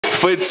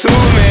For 2,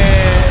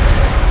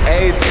 man.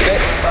 Hey,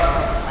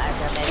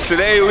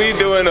 today we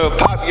doing a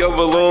pop your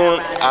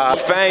balloon,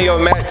 find your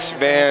match,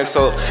 man.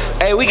 So,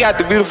 hey, we got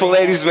the beautiful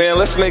ladies, man.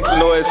 Let's make some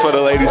noise for the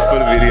ladies for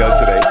the video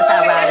today.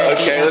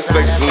 Okay, let's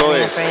make some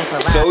noise.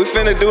 So we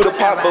finna do the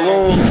pop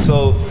balloon.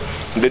 So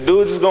the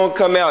dudes is gonna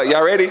come out.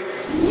 Y'all ready?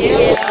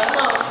 Yeah.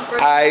 All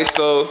right,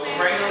 so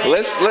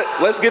let's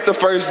get the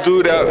first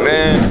dude out,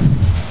 man.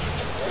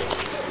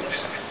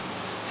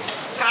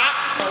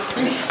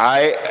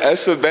 Alright,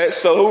 that's a bet.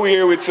 So who we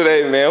here with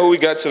today, man? Who we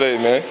got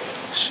today, man?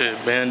 Shit,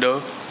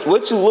 Bando.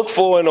 What you look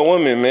for in a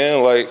woman,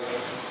 man? Like,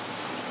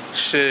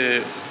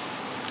 shit,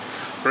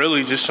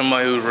 really just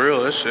somebody who's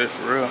real. That's it,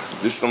 for real.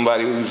 Just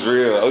somebody who's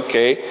real.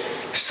 Okay.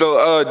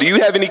 So, do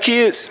you have any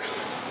kids?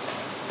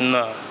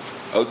 Nah.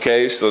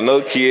 Okay, so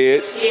no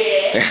kids.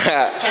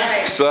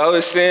 Yeah. So I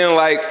was saying,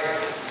 like,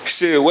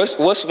 shit,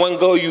 what's one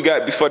goal you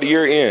got before the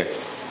year end?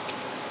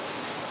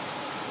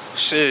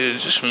 Shit,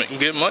 just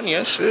get money,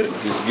 that's it.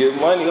 Just get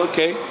money,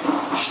 okay.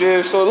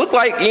 Shit, so it look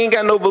like you ain't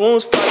got no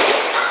balloons popped.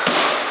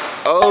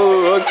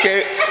 Oh,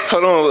 okay.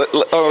 Hold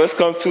on, let's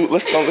come.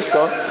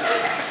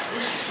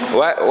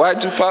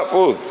 Why'd you pop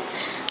for?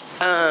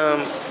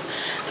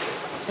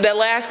 The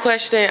last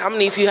question, I'm gonna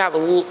need if you have a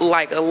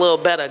little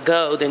better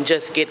go than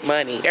just get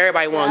money.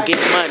 Everybody wanna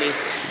get money.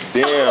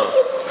 Damn.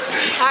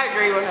 I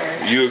agree with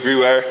her. You agree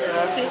with her?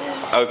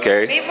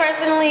 Okay. Me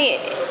personally,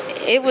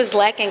 it was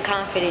lacking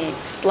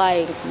confidence.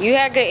 Like, you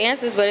had good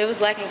answers, but it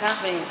was lacking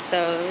confidence. So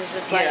it was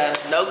just like, yeah,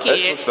 no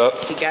kids. That's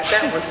what's up. You got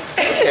that one.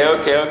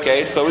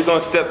 Okay. So we're gonna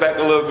step back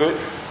a little bit.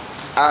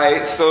 All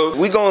right, so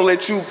we're gonna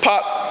let you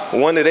pop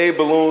one of their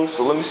balloons.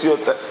 So let me see your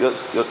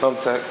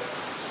thumbtack.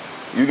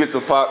 You get to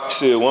pop,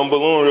 shit, one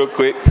balloon real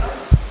quick.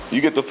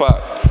 You get to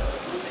pop.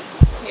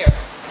 Here.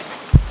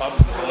 Pop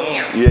is a balloon.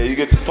 Yeah, you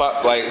get to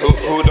pop. Like,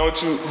 who don't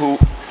you, who?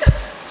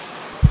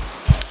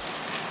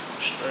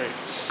 Straight.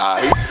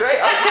 He's straight.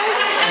 Okay.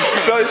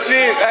 So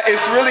shit,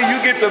 it's really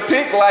you get to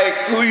pick like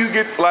who you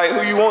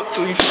want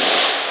to.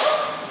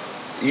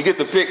 You get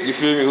to pick. You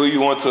feel me? Who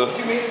you want to.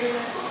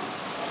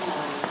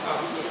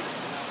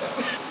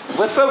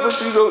 What's up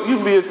with you? You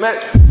be his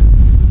match?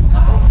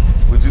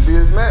 Would you be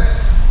his match?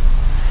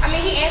 I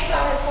mean, he answered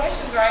all his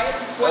questions, right?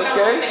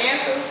 Okay. The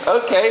answers.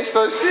 Okay,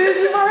 so shit,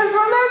 you might as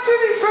well match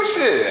it. So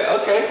shit.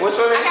 Okay, what's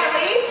your name? I gotta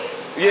leave.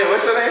 Yeah,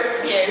 what's your name?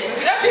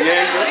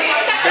 Yeah.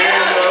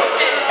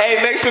 Bando. Hey,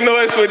 make some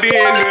noise for Deja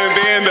and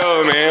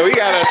Bando, man. We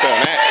got us a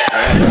match,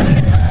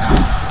 man.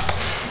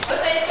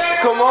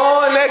 Come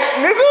on, next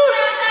nigga.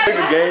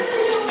 Nigga game.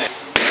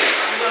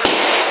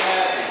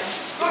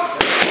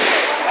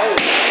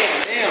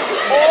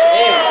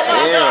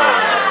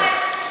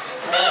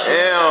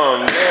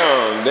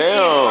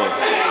 Damn.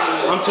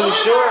 I'm too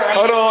short.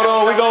 Hold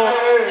on.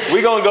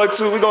 We gonna go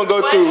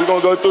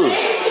through.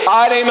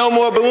 All right, ain't no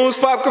more balloons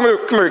pop. Come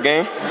here,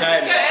 gang.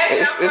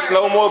 It's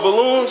no more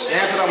balloons.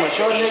 Yeah, 'cause I'm a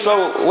short nigga.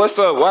 So what's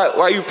up?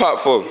 Why you pop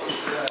for?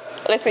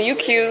 Listen, you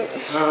cute.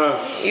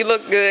 You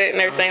look good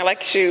and everything. I like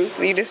your shoes.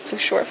 You just too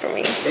short for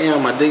me.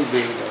 Damn, my dick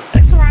big though.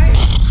 That's alright.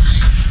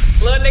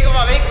 Little nigga,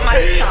 my dick tall.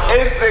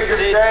 This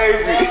nigga's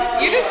crazy.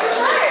 You just too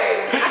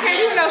short. I can't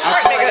use no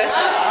short nigga.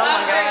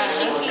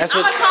 That's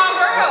I'm a tall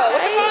girl.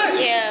 What the fuck?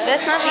 yeah,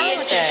 that's not he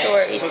is too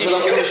short. He's too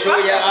I'm short. too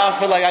short, y'all. I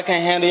feel like I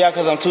can't handle y'all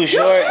because I'm too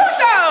short. You cute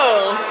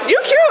though.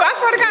 You cute. I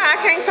swear to God, I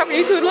can't fuck with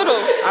you too little.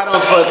 I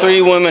don't fuck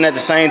 3 women at the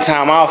same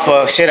time. I'll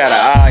fuck shit out of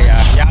all y'all.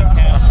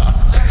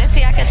 And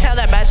see, I can tell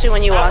that about you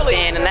when you walked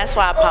in, and that's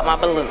why I pop my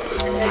balloon.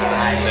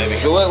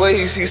 So what way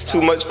he's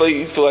too much for you?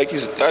 You feel like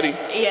he's a 30?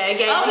 Yeah, it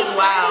gave he's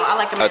wild. I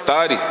like him. A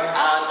 30?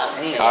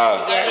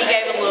 Yeah, he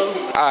gave a little.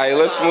 Alright,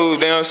 let's move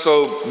down.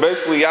 So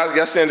basically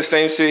y'all saying the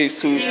same shit. He's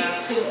too.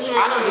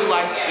 I don't do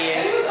light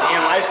skins.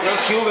 Damn, ice cream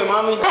Cuban,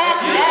 mommy. Yeah,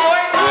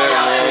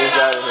 man, he's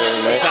out of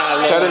here,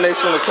 man. Tell the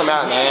next one to come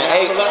out, man.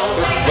 Hey,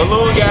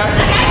 balloon guy.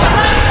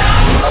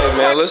 Hey,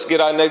 man, let's get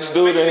our next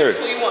dude in here.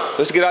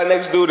 Let's get our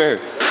next dude in here.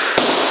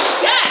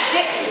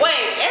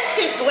 Wait, that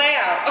shit's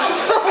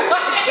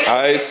loud.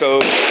 Alright,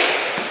 so.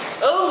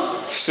 Ooh.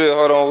 Shit,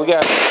 hold on. We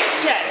got.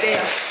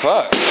 Goddamn.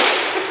 Fuck.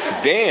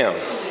 Damn.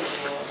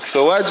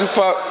 So why'd you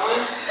pop?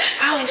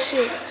 Oh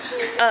shit.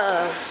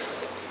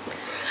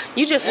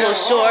 You just a little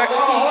short.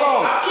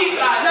 Hold on.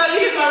 No, you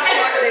just a little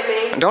shorter than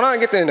me. Don't I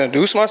get to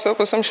introduce myself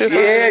or some shit?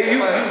 Yeah, you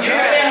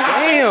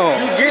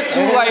get to,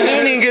 like, he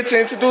didn't even get to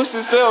introduce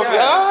himself,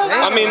 y'all.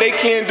 I mean, they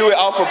can't do it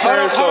off of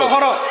Periscope.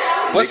 Hold on.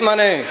 What's my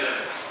name?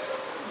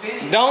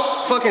 Don't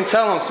fucking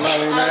tell them,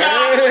 Smiley, man.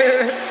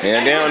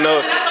 Yeah, they don't know.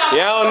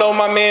 Y'all don't know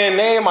my man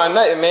name or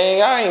nothing, man.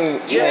 Y'all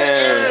ain't.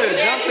 Yeah.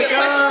 Jump the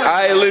gun.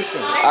 Alright,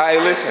 listen.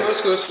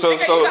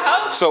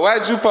 So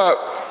why'd you pop?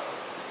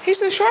 He's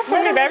too short for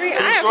me, baby.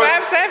 I am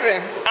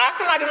 5'7". I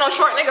cannot do no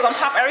short niggas. I'm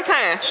pop every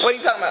time. What are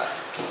you talking about?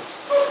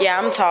 Yeah,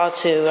 I'm tall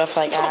too. I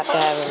feel like I have to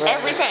have a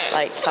Every time.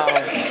 like taller.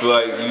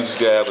 Like you just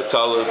gotta have a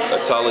taller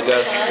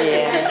guy.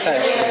 Yeah.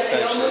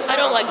 I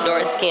don't like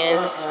dark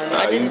skins.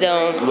 I just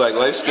don't. You like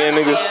light skinned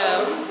niggas?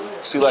 Yeah.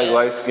 She like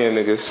light skinned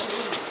niggas.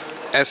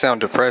 That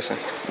sound depressing.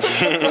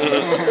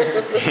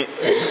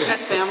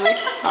 That's family.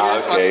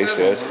 Okay,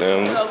 so that's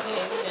family. Okay.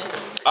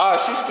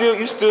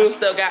 You still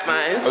Still got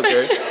mine.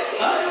 okay.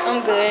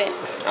 I'm good.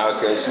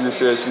 Okay, she just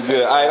said she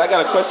good. All right, I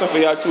got a question for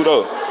y'all too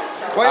though. Wait,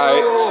 All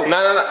right. whoa.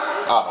 No.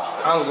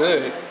 I'm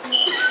good.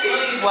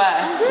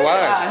 Why?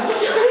 Why?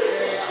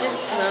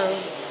 Just no.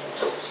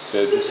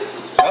 Said just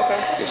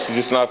okay. She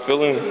just not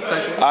feeling it. All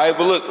right,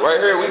 but look right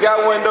here, we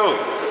got one though,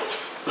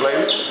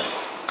 ladies.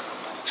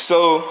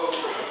 So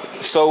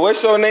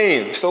what's your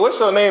name?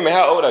 And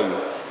how old are you?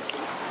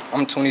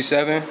 I'm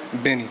 27,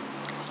 Benny.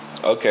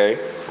 Okay.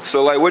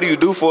 So like, what do you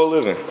do for a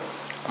living?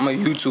 I'm a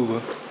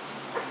YouTuber.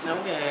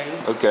 Okay.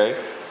 Okay.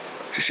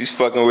 She's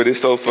fucking with it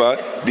so far.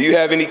 Do you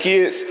have any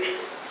kids?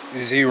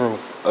 0.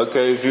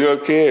 Okay, 0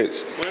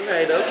 kids.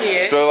 Okay, no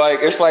kids. So like,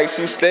 it's like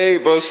she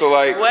stayed, bro. So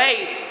like,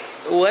 Wait,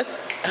 do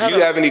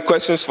you have any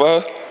questions for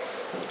her?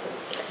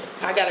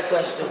 I got a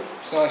question.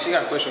 So she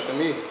got a question for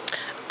me.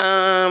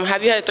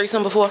 Have you had a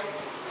threesome before?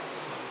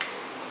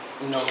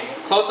 No.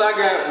 Close I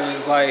got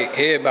was like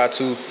head by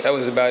 2. That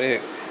was about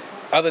it.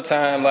 Other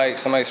time, like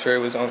somebody's spirit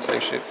was on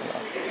type shit.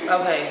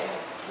 Okay.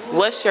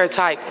 What's your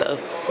type though?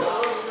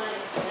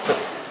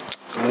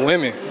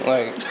 Women,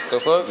 like the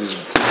fuck?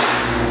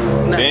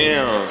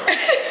 Damn.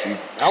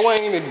 I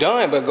wasn't even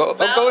done, but go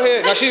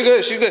ahead. No, she's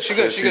good. She's good.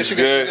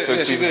 So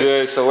she's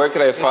good. So where can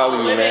they follow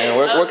you, man?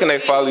 Where can they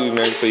follow you,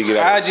 man, before you get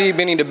out? IG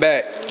Benny the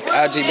Bat.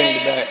 IG Benny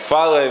the Bat.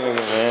 Follow me,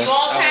 man. You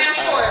on time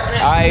short.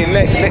 Alright,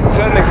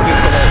 till next week.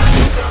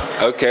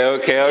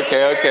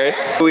 Okay.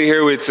 Who we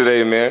here with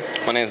today, man?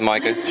 My name's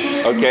Micah.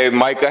 Okay,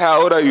 Micah,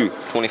 how old are you?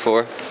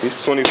 24.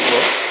 He's 24.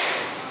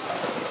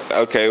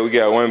 Okay, we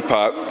got one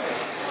pop.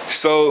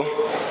 So,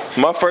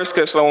 my first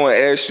question I want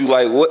to ask you,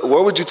 like,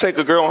 where would you take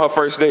a girl on her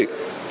first date?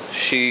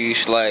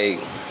 She's like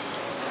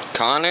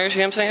Connors, you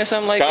know what I'm saying?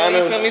 Something like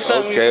Connors? that. You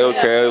feel me? Something.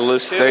 Okay, a little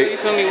steak. You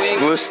feel me?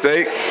 Little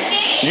steak.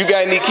 You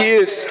got any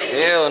kids?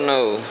 Hell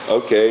no.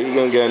 Okay, you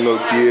don't got no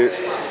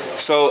kids.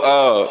 So,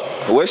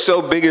 what's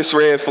your biggest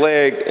red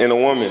flag in a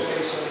woman?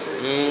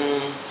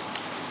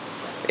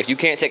 If you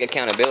can't take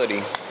accountability.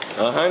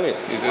 100.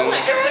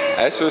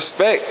 That's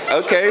respect.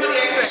 Okay.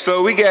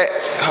 So we got.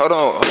 Hold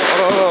on.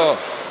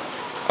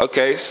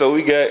 Okay, so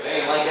we got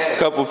a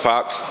couple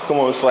pops. Come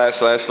on, slide.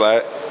 So,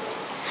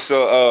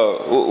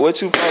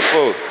 what you pop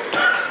for?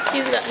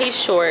 He's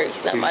short.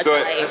 He's not my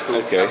short? type. That's cool.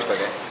 Okay.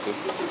 That's cool.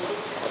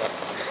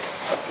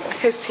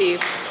 His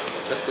teeth.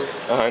 That's cool.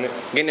 100.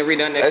 Getting it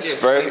redone next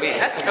That's year. fair.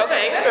 That's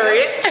Okay,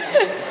 period.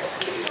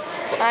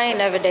 I ain't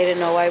never dated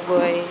no white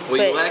boy. Well,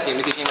 you but lacking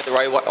because you ain't met the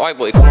right white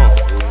boy. Come on.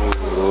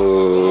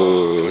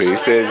 Ooh, he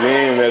said you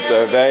ain't met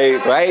the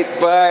right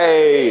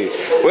boy.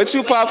 What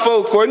you pop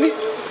for, Courtney?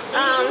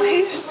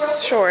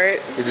 He's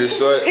short. He just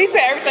short. He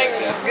said everything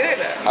was good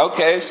though.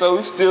 Okay, so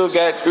we still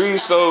got 3.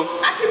 So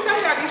I can tell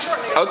y'all these short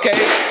niggas.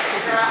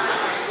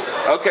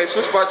 okay,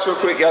 switch spots real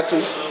quick, y'all two.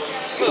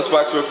 Switch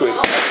spots real quick.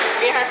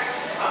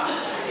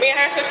 Me and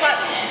her switch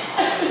spots.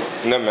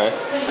 No man.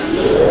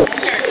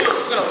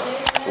 Let's go.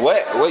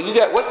 What you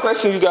got? What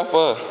question you got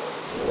for her?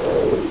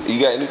 You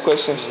got any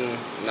questions?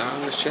 Nah,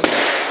 I'm just chilling.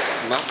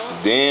 My fault.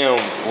 Damn,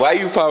 why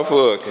you pop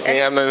for her? Cause he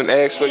ain't have nothing to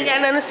ask for You you. got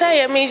nothing to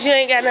say. It means you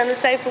ain't got nothing to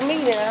say for me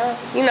now.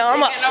 You know,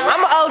 I'm an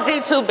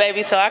OG too,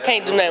 baby, so I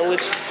can't do nothing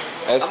with you.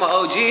 That's, I'm an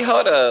OG.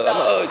 Hold up. I'm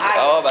an OG.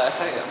 Oh, I'm about to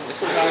say. I'm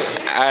just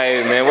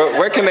alright, man.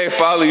 Where can they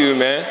follow you,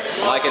 man?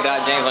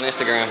 Micah.James on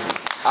Instagram.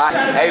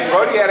 Hey,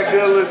 Brody had a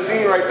good little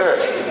scene right there.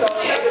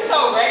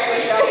 So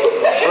regular,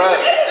 Bruh.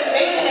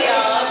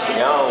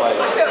 Y'all like,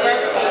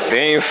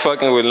 they ain't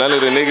fucking with none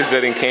of the niggas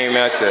that ain't came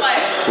out yet.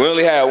 We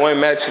only had one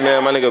match,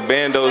 man. My nigga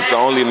Bando's the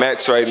only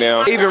match right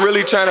now. Even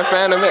really trying to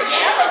find a match.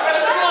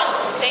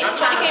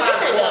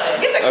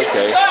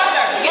 Okay.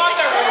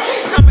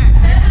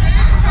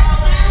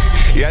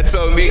 Y'all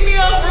told me.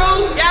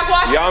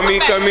 Y'all me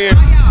come in.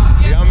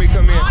 Y'all me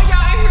come in.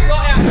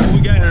 We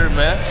got here,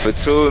 man. For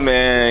 2,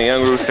 man.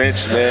 Young Ruth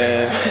Finch,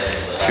 man.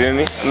 Feel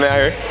me? I'm out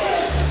here.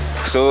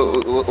 So,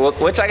 what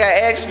y'all got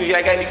to ask me?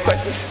 Y'all got any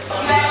questions?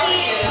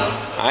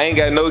 I ain't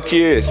got no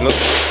kids. No.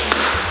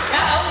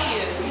 How old are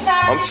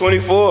you? I'm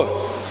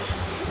 24.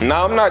 No,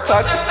 I'm not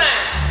toxic.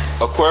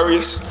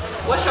 Aquarius.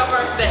 What's your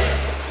first day?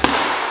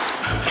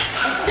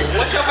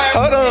 What's your first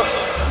Hold on.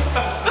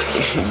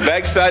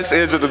 Backside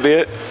edge of the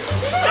bed. I'm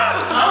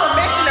a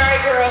missionary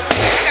girl. I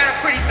got a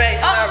pretty face.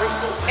 Sorry.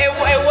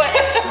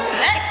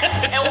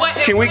 And what?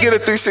 Can we get a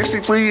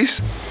 360,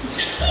 please?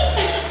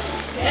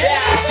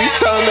 She's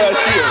telling us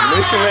she a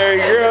missionary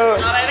girl.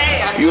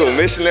 You a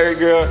missionary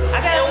girl? I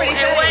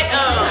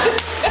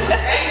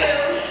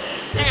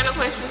got no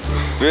questions.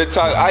 Real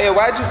talk. Aya,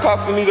 why'd you pop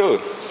for me though?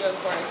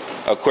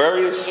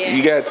 Aquarius? Yeah.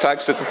 You got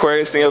toxic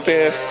Aquarius in your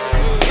past?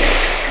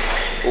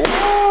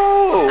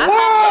 Whoa! Wow!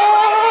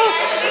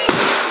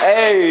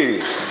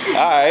 Hey!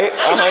 Alright.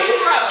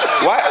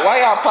 Why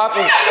y'all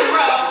popping?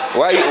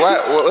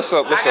 What's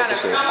up?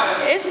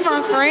 it's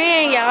my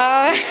friend,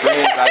 y'all.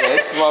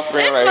 That's my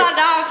friend right my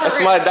dog. That's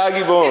my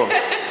doggy bone.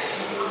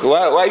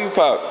 Why you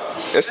pop?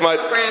 That's my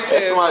dog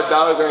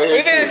right here.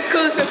 We've been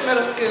cool since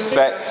middle school.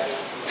 Facts.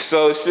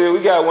 So shit,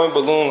 we got one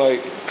balloon.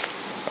 Like,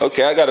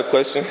 okay, I got a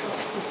question.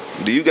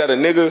 Do you got a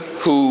nigga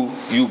who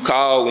you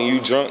call when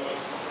you drunk?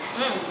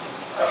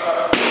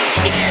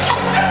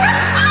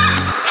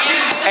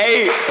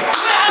 Hey,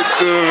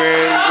 two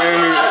man.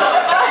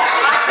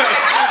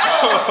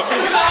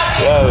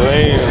 Y'all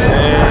lame,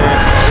 man.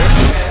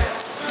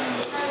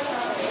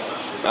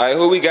 All right,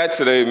 who we got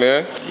today,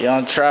 man?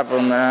 Young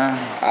Trapper, man.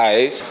 All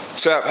right,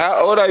 Trap.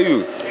 How old are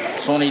you?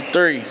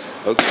 23.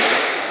 Okay.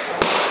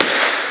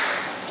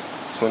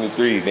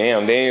 23.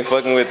 Damn, they ain't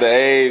fucking with the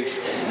age.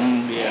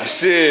 Yeah.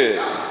 Shit.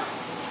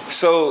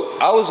 So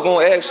I was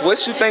gonna ask,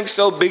 what you think's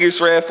your biggest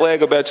red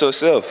flag about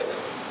yourself,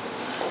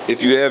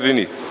 if you have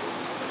any?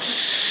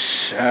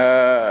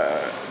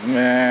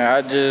 Man,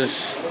 I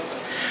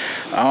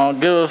don't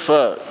give a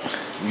fuck.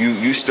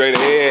 You straight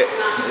ahead.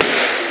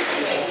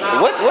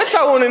 What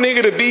y'all want a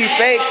nigga to be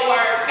fake?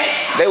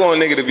 They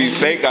want a nigga to be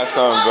fake or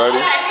something, buddy.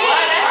 All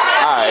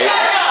right,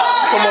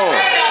 come on.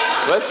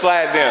 Let's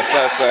slide down,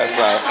 slide.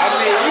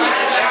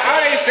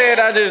 I ain't saying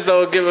I just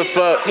don't give a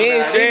fuck. He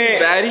ain't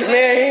saying, man, he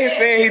ain't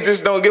saying he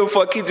just don't give a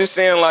fuck. He just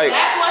saying like,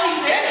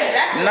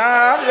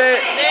 nah,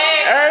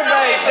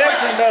 everybody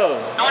different though.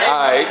 All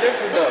right.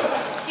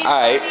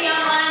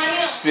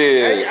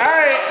 Shit. I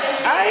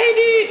ain't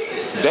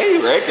it. They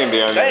reckon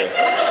down there.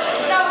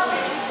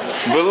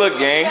 But look,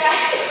 gang.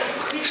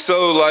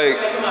 So like,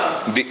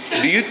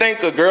 do you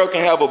think a girl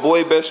can have a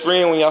boy best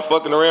friend when y'all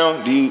fucking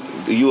around? Do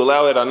you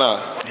allow it or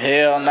not?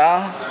 Hell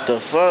nah. The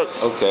fuck?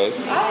 Okay.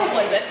 My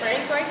boy best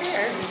friends right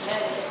there.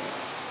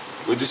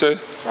 What'd you say?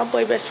 My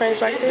boy best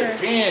friends right there.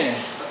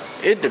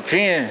 It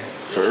depends.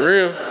 For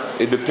real.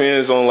 It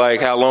depends on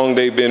like how long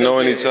they been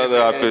knowing each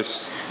other.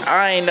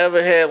 I ain't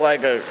never had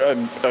like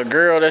a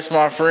girl that's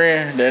my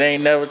friend that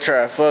ain't never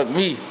tried to fuck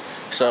me.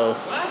 So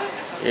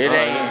it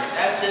ain't.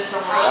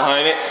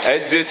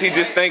 It's just he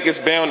just think it's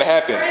bound to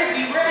happen.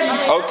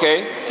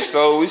 Okay,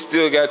 so we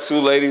still got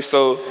two ladies.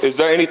 So is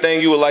there anything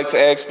you would like to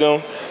ask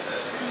them?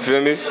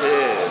 Feel me? I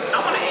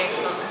want to ask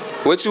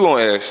something. What you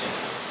want to ask?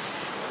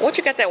 What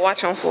you got that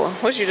watch on for?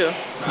 What you do?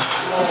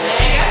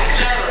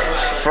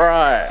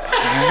 Fried.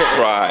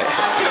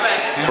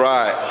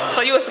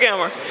 So you a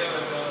scammer?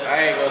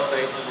 I ain't gonna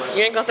say too much.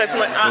 You ain't gonna say too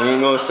much? We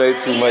ain't gonna say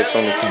too much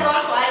on the camera.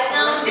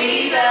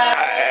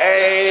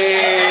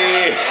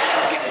 Hey.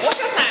 What's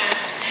your sign?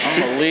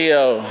 I'm a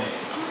Leo.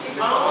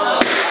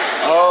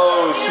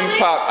 Oh, she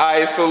popped. All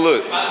right, so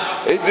look,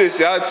 it's just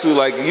y'all two.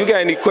 Like, you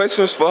got any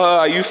questions for her?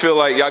 Or you feel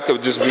like y'all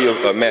could just be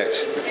a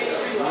match?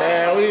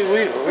 Man,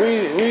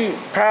 we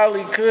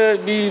probably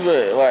could be,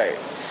 but like,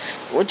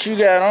 what you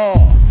got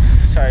on?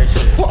 Type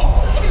shit.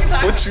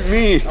 What you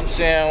mean? I'm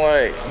saying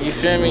like, you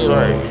feel me?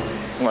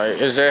 Like,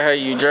 is that how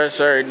you dress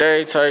every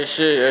day? Type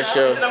shit. That's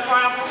your.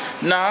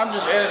 Nah, I'm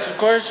just asking a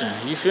question.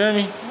 You feel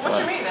me? What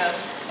you mean though?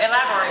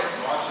 Elaborate.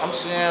 I'm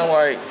saying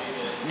like,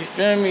 you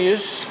feel me?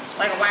 It's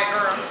like a white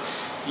girl.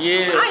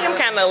 Yeah. I am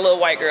kind of a little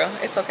white girl.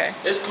 It's okay.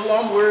 It's cool.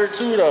 I'm weird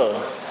too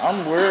though.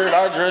 I'm weird.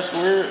 I dress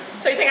weird.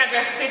 So you think I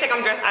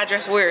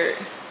dress weird?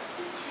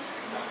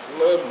 A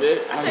little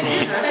bit. I think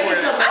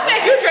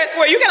you dress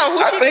weird. You got on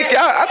hoochie daddies.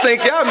 I think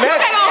y'all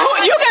match.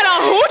 You got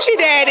on hoochie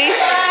daddies.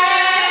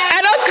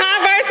 Are those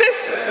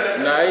Converses?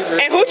 Nah, he's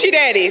Rick. And hoochie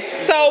daddies.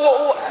 So,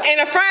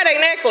 and a Friday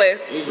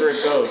necklace. He's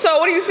Rick O. So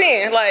what are you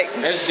saying? Like,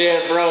 that's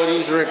dead, bro.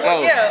 He's Rick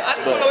O. Yeah, I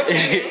just want to know what you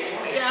mean.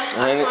 Yeah, I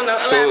just want to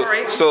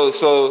elaborate. So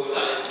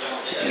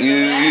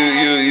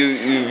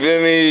you feel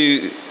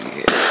me?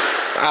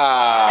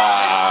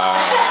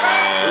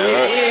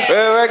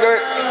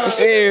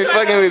 She ain't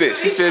fucking with it.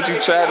 She said you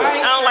tried it. I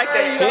don't like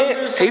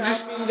that. He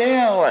just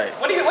damn like.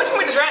 What do you want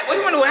me to dress? What do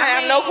you want to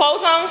have no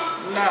clothes on?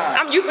 Nah.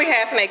 I'm usually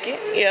half naked.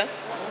 Yeah.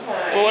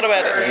 Well, what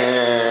about it?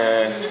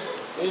 Man.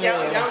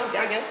 Y'all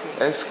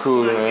That's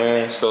cool,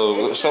 man.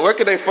 So where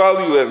can they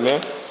follow you at,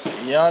 man?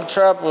 Young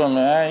Trapper,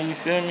 man. You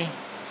feel me?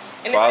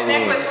 And if that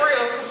necklace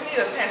real, because we need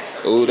a test.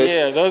 Ooh,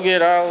 yeah, go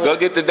get all. Go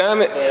get the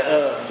diamond,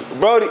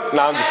 Brody.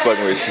 Nah, I'm just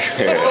fucking with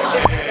you.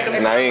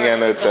 Nah, he ain't got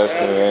no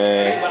testing,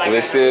 man.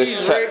 This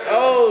is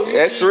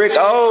that's Rick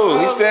O.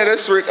 He said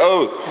that's Rick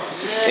O.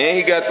 And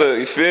he got the,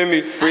 you feel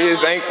me? Free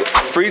his ankle,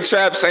 free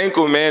Trap's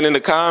ankle, man. In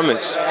the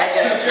comments.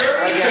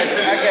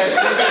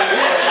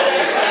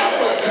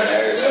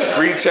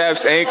 Free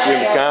Trap's ankle in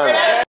the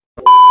comments.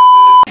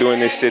 Doing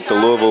this shit the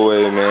Louisville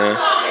way, man.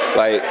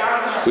 Like,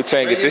 we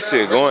trying to get this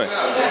shit going.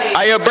 All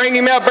right, bring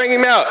him out,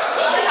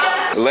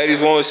 The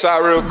ladies want a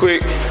shot real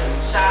quick.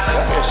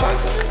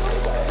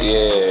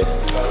 Yeah.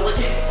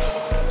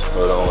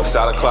 Hold on,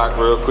 shot o'clock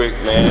real quick,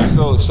 man.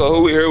 So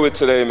who we here with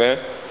today, man?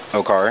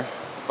 Okari.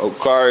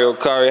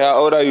 Okari, how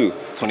old are you?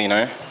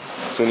 29.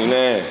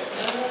 29.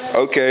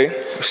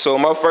 Okay, so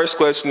my first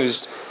question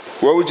is,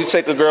 where would you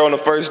take a girl on the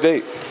first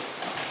date?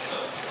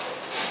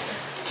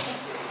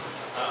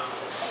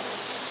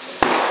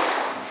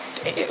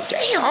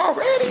 Damn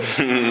already.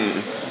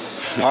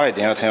 Probably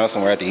downtown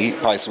somewhere to eat.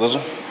 Probably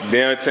Swizzle.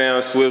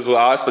 Downtown Swizzle.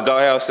 Oh, it's the Go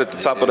House at the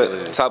top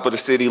of the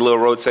city. Little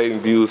rotating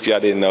view, if y'all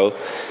didn't know.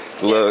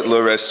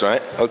 Little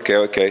restaurant.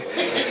 Okay.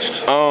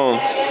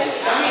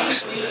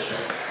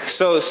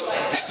 So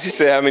she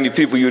said, how many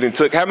people you done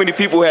took? How many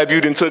people have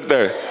you done took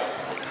there?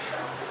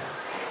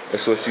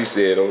 That's what she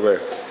said over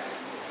there.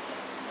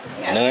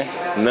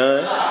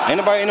 None.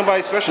 Ain't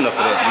nobody special enough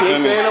for that. You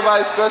feel me? Ain't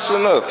nobody special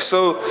enough.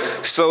 So,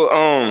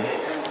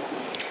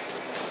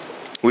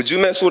 would you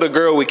mess with a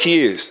girl with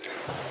kids?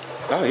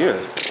 Oh yeah.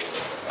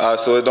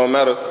 So it don't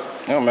matter.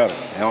 It don't matter.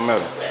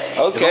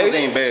 Okay. As long as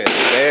they ain't bad.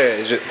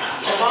 It's just,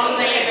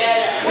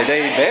 if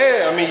they ain't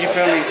bad, I mean, you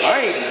feel me? I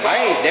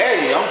ain't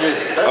daddy. I'm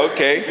just.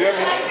 Okay. You feel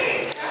me?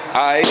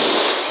 Alright.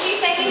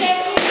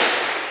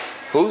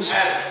 Who's?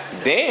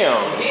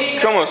 Damn.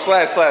 Come on,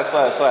 slide.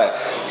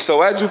 So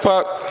why'd you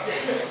pop?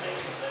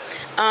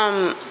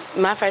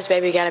 My first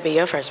baby gotta be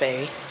your first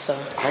baby, so.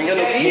 I ain't got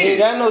no kids. You ain't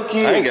got no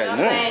kids. I ain't got I'm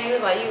none. saying you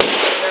was like, you was a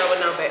girl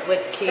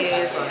with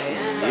kids, like.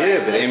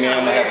 Yeah, but I mean,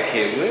 I'm gonna have a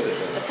kid with it.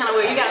 It's kind of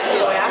weird. You gotta feel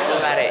the way I feel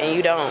about it, and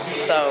you don't.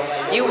 So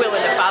you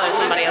willing to father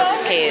somebody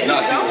else's kid? No,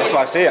 see, that's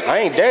why I said I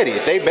ain't daddy.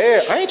 If they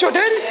bad, I ain't your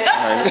daddy.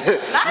 Not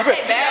if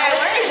they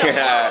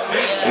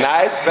bad.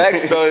 Nice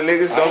facts though,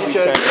 niggas don't be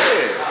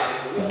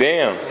trying.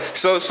 Damn.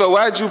 So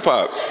why'd you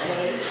pop?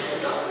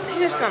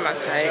 Just not my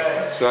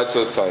type. So I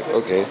took type.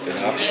 Okay.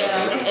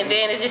 Yeah, and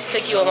then it just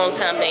took you a long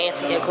time to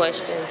answer your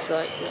questions.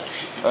 Like,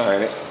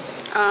 Alright.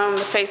 The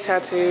face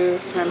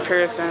tattoos and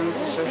piercings.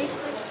 It's just.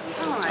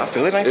 I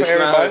feel it ain't It's for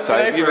not everybody.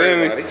 her type. You feel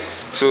me?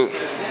 So.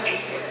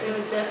 It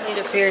was definitely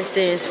the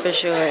piercings for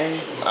sure.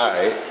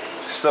 Alright.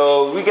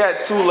 So we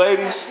got two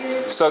ladies.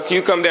 So can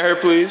you come down here,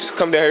 please?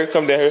 Come down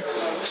here.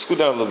 Scoot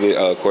down a little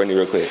bit, Courtney,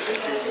 real quick.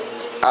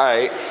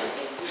 Alright.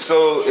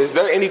 So is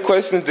there any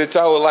questions that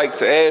y'all would like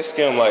to ask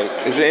him? Like,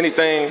 is there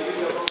anything?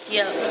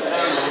 yeah.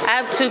 I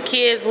have 2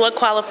 kids. What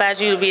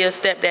qualifies you to be a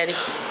stepdaddy?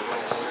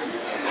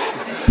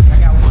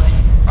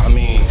 I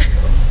mean,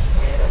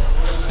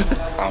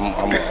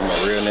 I'm a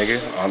real nigga.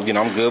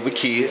 I'm good with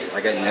kids.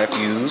 I got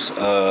nephews. Do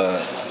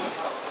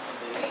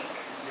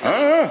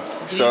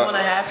you want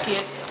to have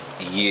kids?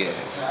 Yeah.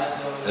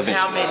 Eventually.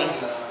 How many?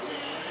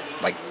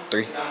 Like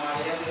 3.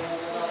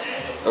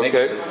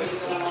 Okay.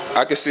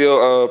 I can see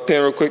a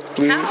pen real quick,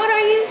 please. How old are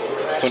you?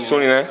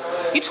 29.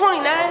 You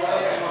 29?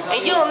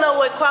 And you don't know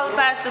what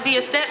qualifies to be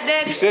a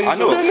stepdaddy? I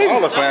know it's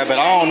qualified, but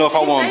I don't know if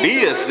I want to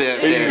be a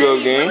stepdaddy. Here you go,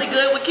 gang. Really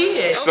good with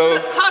kids. So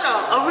Hold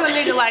on, a real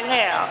nigga like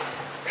how?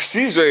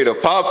 she's ready to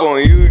pop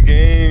on you,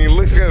 gang.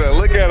 Look at her.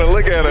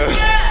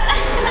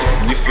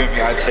 You feel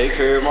me? I take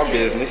care of my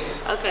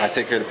business. Okay. I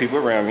take care of the people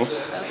around me.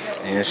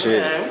 And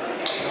shit.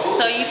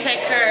 So you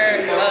take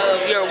care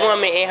of your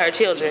woman and her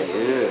children?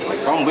 Yeah, like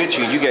if I'm with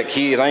you and you got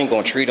kids, I ain't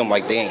gonna treat them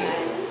like they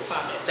ain't.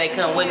 They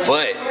come with you.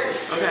 But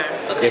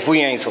Okay. if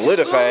we ain't School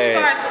solidified,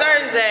 starts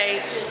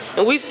Thursday,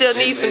 and we still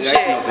need some that's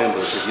shit. November,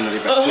 'cause, you know, they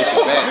better push it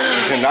back.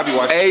 You feel me? I be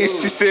watching. Hey,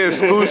 she said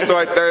school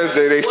start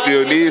Thursday. They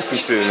still need some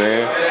shit,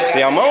 man.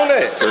 See, I'm on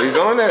that. So he's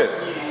on that.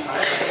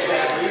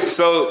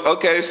 So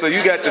okay, so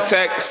you got the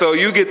tech. So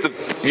you get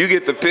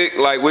the pick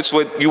like which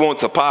one you want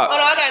to pop.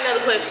 Hold on, I got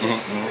another question.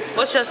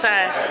 What's your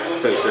sign?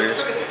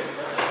 Sagittarius.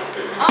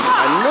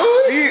 I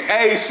knew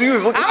it. She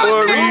was looking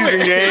for a reason,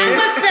 gang.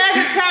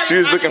 She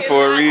was looking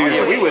for a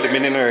reason. Yeah, we would have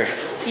been in there.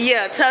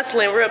 Yeah,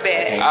 tussling real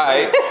bad. All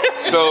right.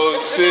 So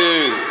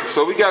shit.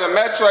 So we got a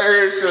match right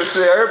here. So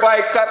shit.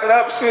 Everybody clap it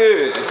up,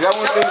 shit. If y'all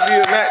want them to be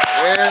a match,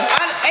 man.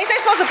 Ain't they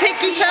supposed to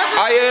pick each other?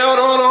 Oh yeah,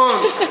 hold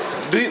on.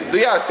 Do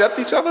y'all accept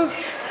each other?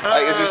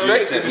 Like, is it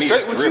straight? Is it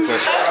straight with you?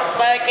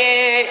 Fuck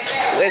it.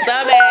 It's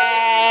so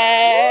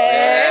bad.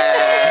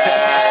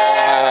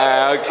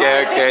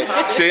 Okay.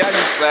 See, y'all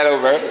just flat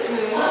over.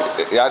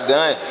 Y'all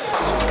done.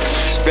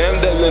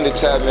 Spam W in the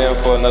chat, man,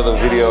 for another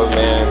video,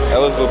 man. That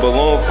was a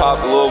Balloon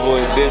Pop Louisville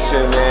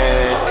Edition,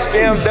 man.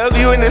 Spam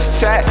W in this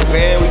chat,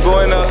 man. We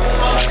going up.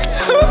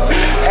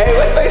 Hey,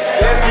 what they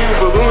spam you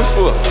balloons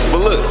for?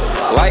 But look,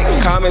 like,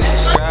 comment,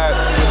 subscribe.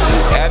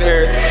 Out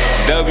here,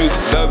 W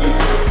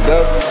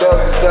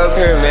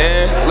here,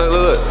 man.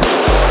 Look.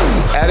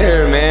 Out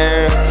here,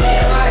 man.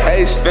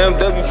 Hey, spam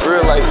W for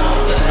real. Like,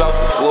 this is off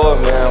the floor,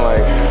 man.